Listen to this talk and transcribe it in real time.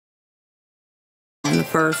the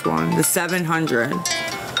first one. The 700.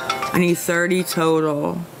 I need 30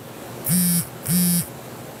 total.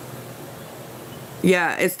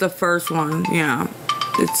 Yeah, it's the first one. Yeah.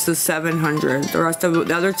 It's the 700. The rest of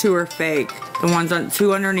the other two are fake. The ones on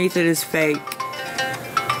two underneath it is fake.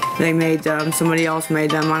 They made them. Somebody else made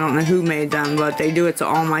them. I don't know who made them, but they do it to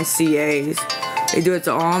all my CAs. They do it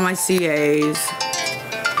to all my CAs.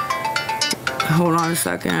 Hold on a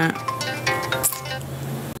second.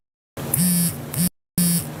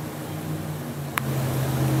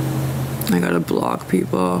 I gotta block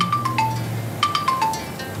people.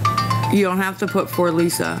 You don't have to put for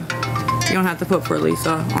Lisa. You don't have to put for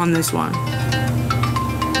Lisa on this one.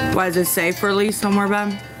 Why does it say for Lisa somewhere,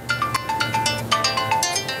 babe?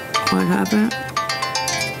 What happened?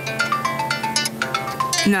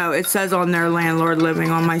 No, it says on their landlord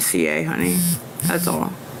living on my CA, honey. That's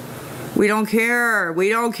all. We don't care. We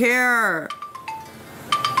don't care.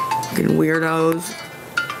 Fucking weirdos.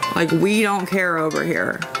 Like, we don't care over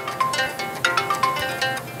here.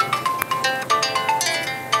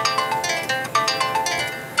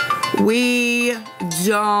 We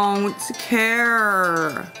don't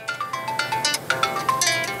care.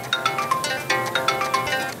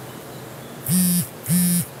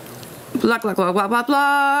 Block, block, block, block, block,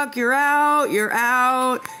 block. You're out, you're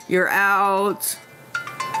out, you're out.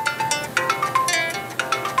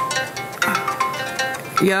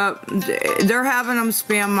 Yep, they're having them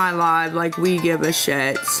spam my live like we give a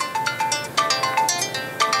shit.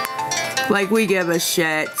 Like we give a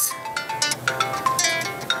shit.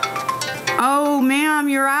 Oh, ma'am,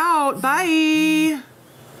 you're out. Bye.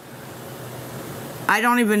 I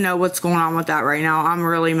don't even know what's going on with that right now. I'm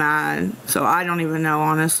really mad. So I don't even know,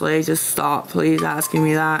 honestly. Just stop, please, asking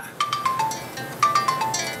me that.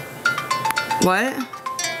 What?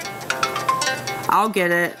 I'll get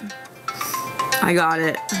it. I got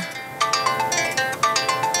it.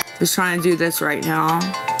 Just trying to do this right now.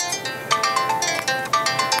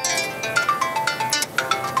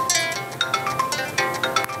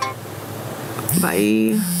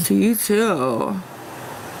 Bye to you too.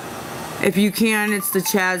 If you can, it's the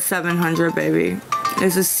Chad 700, baby.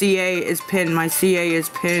 There's a CA is pinned. My CA is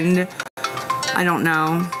pinned. I don't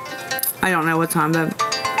know. I don't know what time, but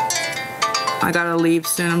I gotta leave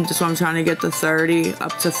soon. I'm trying to get the 30,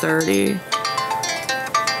 up to 30.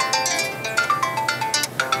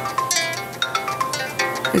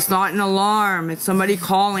 It's not an alarm. It's somebody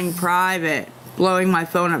calling private, blowing my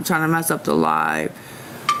phone up, trying to mess up the live.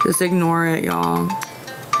 Just ignore it, y'all.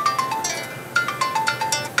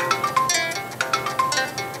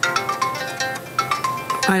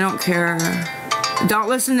 I don't care. Don't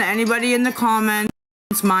listen to anybody in the comments.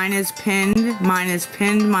 Mine is pinned. Mine is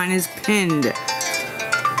pinned. Mine is pinned.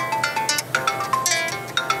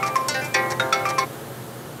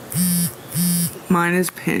 Mine is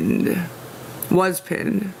pinned. Was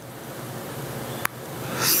pinned.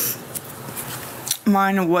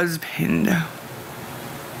 Mine was pinned.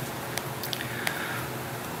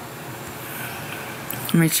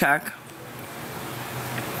 Let me check.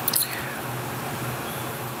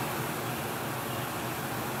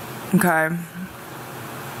 Okay.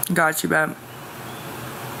 Got you, babe.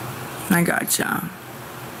 I gotcha.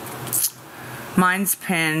 Mine's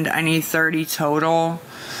pinned. I need 30 total.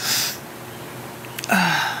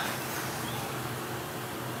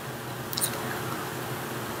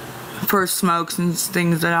 For smokes and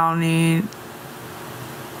things that I'll need.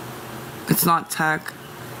 It's not tech.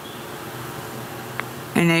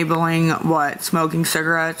 Enabling what? Smoking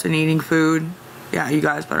cigarettes and eating food? Yeah, you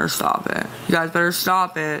guys better stop it. You guys better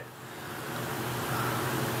stop it.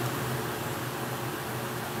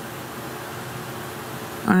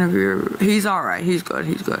 I don't know if you're... He's alright. He's good.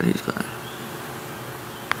 He's good. He's good.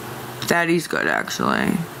 Daddy's good,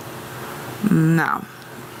 actually. No.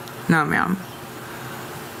 No, ma'am.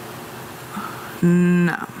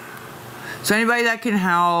 No. So anybody that can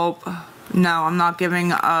help... No, I'm not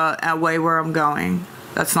giving away where I'm going.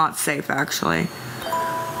 That's not safe, actually.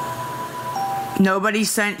 Nobody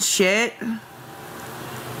sent shit?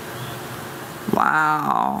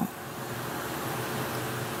 Wow.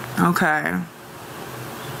 Okay.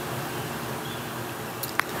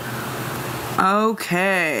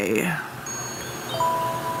 Okay.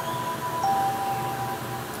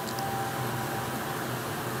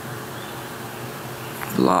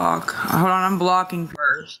 Block. Hold on, I'm blocking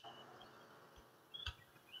first.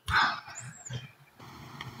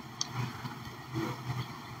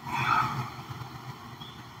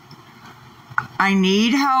 I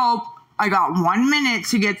need help. I got 1 minute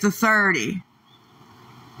to get the 30.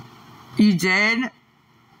 You did?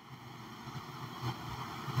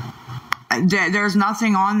 There's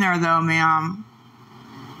nothing on there though, ma'am.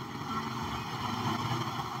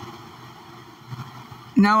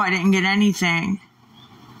 No, I didn't get anything.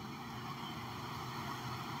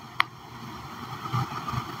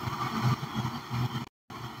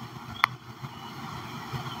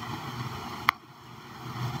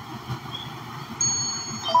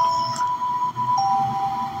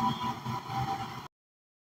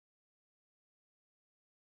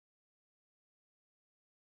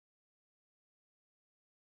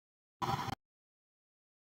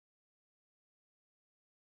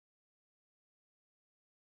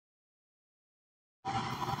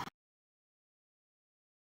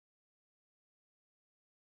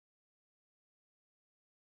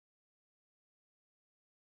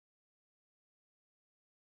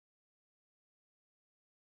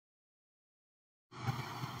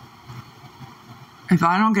 If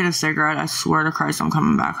I don't get a cigarette, I swear to Christ I'm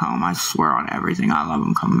coming back home. I swear on everything I love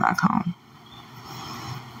I'm coming back home.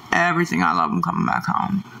 Everything I love I'm coming back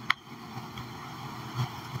home.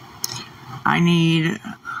 I need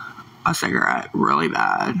a cigarette really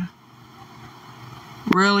bad.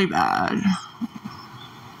 Really bad.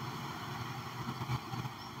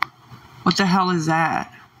 What the hell is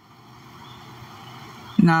that?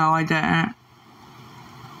 No, I didn't.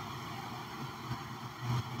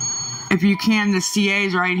 If you can, the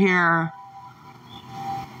CA's right here.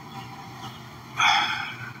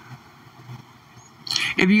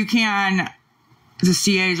 If you can, the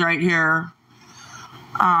CA's right here.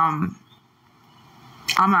 I'm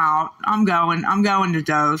out. I'm going to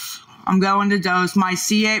dose. I'm going to dose. My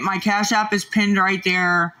CA, my Cash App is pinned right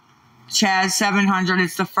there. Chaz 700.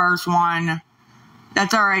 It's the first one.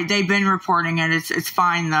 That's all right. They've been reporting it. It's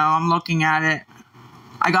fine though. I'm looking at it.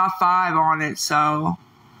 I got 5 on it, so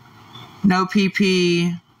no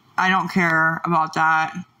PP. I don't care about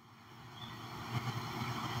that.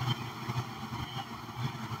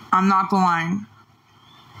 I'm not going.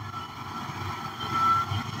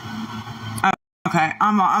 Okay,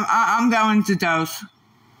 I'm going to dose,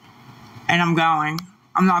 and I'm going.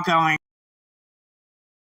 I'm not going.